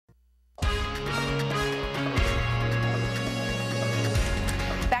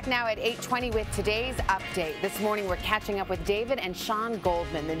now at 8:20 with today's update. This morning we're catching up with David and Sean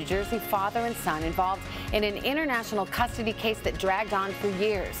Goldman, the New Jersey father and son involved in an international custody case that dragged on for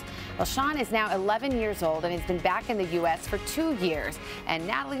years. Well, Sean is now 11 years old and has been back in the U.S. for 2 years. And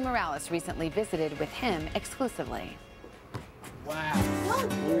Natalie Morales recently visited with him exclusively. Wow.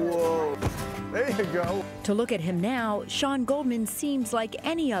 Whoa. There you go. To look at him now, Sean Goldman seems like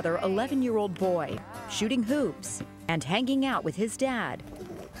any other 11-year-old boy, shooting hoops and hanging out with his dad.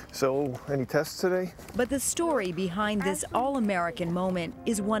 So, any tests today? But the story behind this all-American moment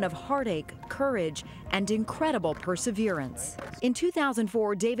is one of heartache, courage, and incredible perseverance. In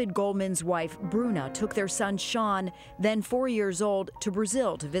 2004, David Goldman's wife, Bruna, took their son, Sean, then 4 years old, to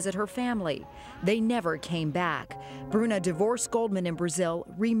Brazil to visit her family. They never came back. Bruna divorced Goldman in Brazil,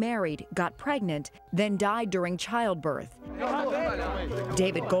 remarried, got pregnant, then died during childbirth.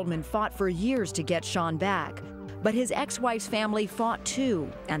 David Goldman fought for years to get Sean back. But his ex-wife's family fought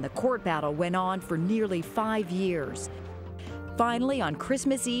too, and the court battle went on for nearly 5 years. Finally, on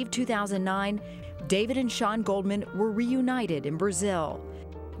Christmas Eve 2009, David and Sean Goldman were reunited in Brazil.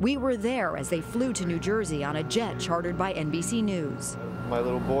 We were there as they flew to New Jersey on a jet chartered by NBC News. My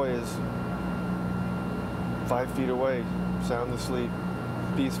little boy is 5 feet away, sound asleep,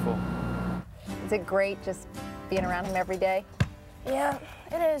 peaceful. Is it great just being around him every day? Yeah,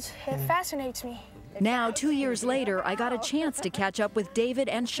 it is. It fascinates me. Now, 2 years later, I got a chance to catch up with David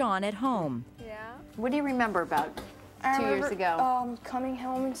and Sean at home. Yeah. What do you remember about 2 years ago? Coming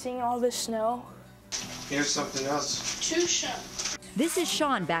home and seeing all the snow. Here's something else. This is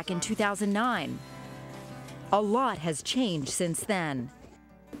Sean back in 2009. A lot has changed since then.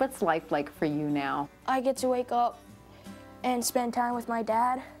 What's life like for you now? I get to wake up and spend time with my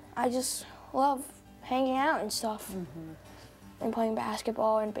dad. I just love hanging out and stuff, and playing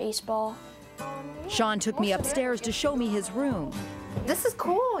basketball and baseball. Sean took me upstairs to show me his room. This is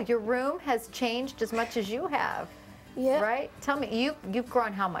cool. Your room has changed as much as you have. Yeah. Right? Tell me, you've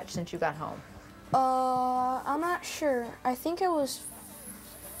grown how much since you got home? I'm not sure. I think I was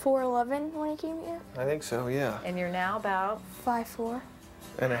 4'11" when I came here. I think so, yeah. And you're now about 5'4".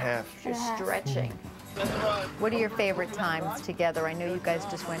 And a half. You're stretching. What are your favorite times together? I know you guys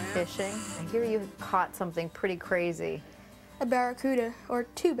just went fishing. I hear you caught something pretty crazy. A barracuda, or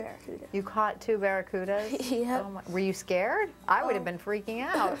 2 barracudas. You caught 2 barracudas? Yeah. Oh my, were you scared? I would have been freaking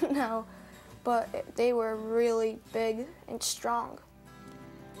out. No, but they were really big and strong.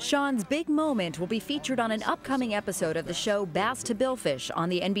 Sean's big moment will be featured on an upcoming episode of the show Bass to Billfish on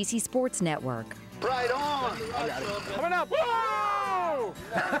the NBC Sports Network. Right on! Coming up! Whoa!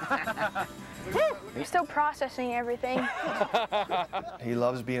 I'm still processing everything. He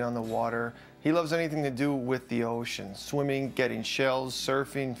loves being on the water. He loves anything to do with the ocean. Swimming, getting shells,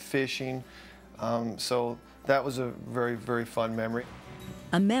 surfing, fishing. So that was a very, very fun memory.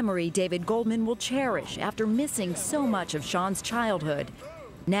 A memory David Goldman will cherish after missing so much of Sean's childhood.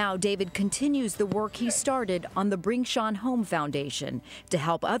 Now David continues the work he started on the Bring Sean Home Foundation to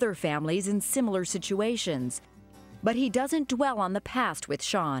help other families in similar situations. But he doesn't dwell on the past with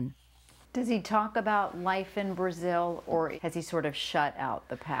Sean. Does he talk about life in Brazil, or has he sort of shut out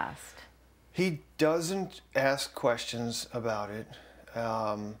the past? He doesn't ask questions about it.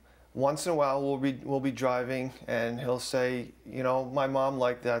 Once in a while we'll be driving and he'll say, you know, my mom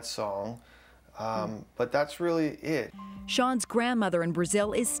liked that song, but that's really it. Sean's grandmother in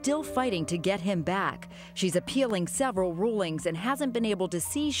Brazil is still fighting to get him back. She's appealing several rulings and hasn't been able to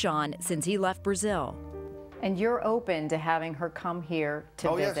see Sean since he left Brazil. And you're open to having her come here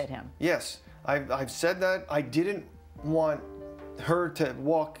to visit him? Yes, I've said that. I didn't want her to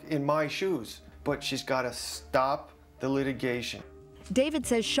walk in my shoes, but she's got to stop the litigation. David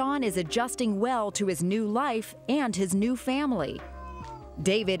says Sean is adjusting well to his new life and his new family.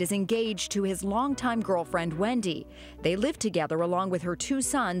 David is engaged to his longtime girlfriend, Wendy. They live together along with her 2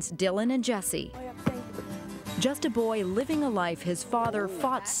 sons, Dylan and Jesse. Just a boy living a life his father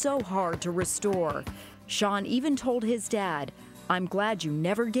fought so hard to restore. Sean even told his dad, "I'm glad you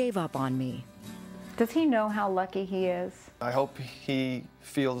never gave up on me." Does he know how lucky he is? I hope he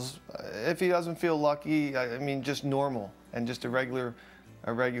feels, if he doesn't feel lucky, I mean just normal and just a regular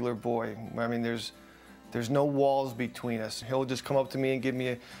boy. I mean there's no walls between us. He'll just come up to me and give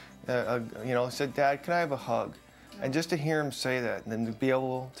me you know, said, "Dad, can I have a hug?" And just to hear him say that and then to be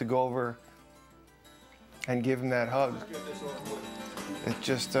able to go over and give him that hug, it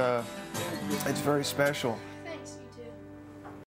just, it's very special.